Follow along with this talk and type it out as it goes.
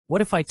What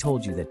if I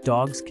told you that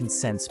dogs can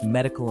sense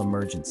medical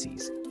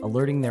emergencies,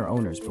 alerting their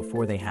owners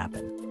before they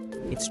happen?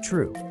 It's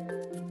true.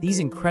 These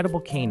incredible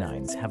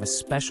canines have a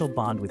special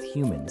bond with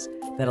humans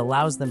that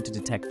allows them to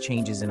detect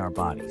changes in our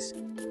bodies.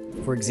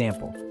 For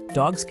example,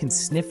 dogs can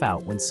sniff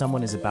out when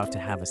someone is about to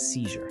have a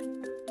seizure.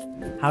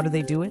 How do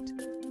they do it?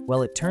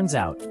 Well, it turns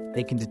out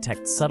they can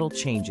detect subtle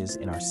changes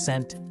in our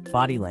scent,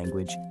 body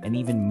language, and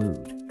even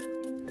mood.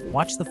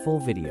 Watch the full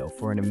video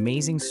for an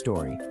amazing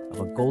story of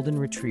a golden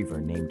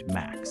retriever named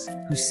Max,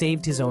 who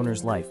saved his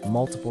owner's life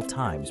multiple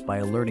times by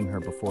alerting her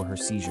before her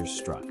seizures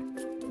struck.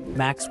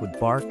 Max would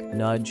bark,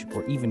 nudge,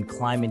 or even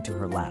climb into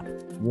her lap,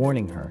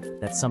 warning her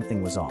that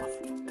something was off.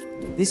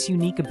 This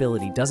unique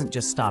ability doesn't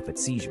just stop at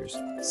seizures.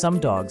 Some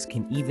dogs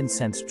can even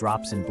sense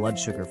drops in blood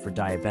sugar for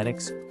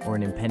diabetics or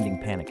an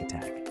impending panic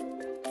attack.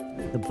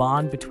 The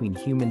bond between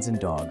humans and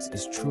dogs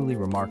is truly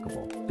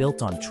remarkable,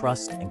 built on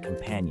trust and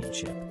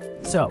companionship.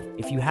 So,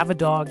 if you have a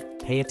dog,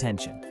 pay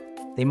attention.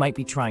 They might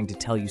be trying to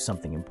tell you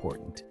something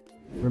important.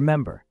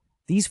 Remember,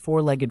 these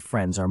four-legged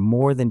friends are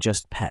more than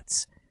just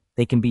pets.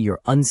 They can be your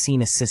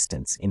unseen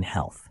assistants in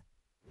health.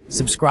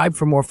 Subscribe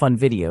for more fun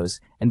videos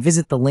and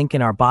visit the link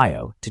in our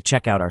bio to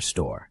check out our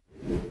store.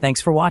 Thanks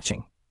for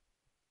watching.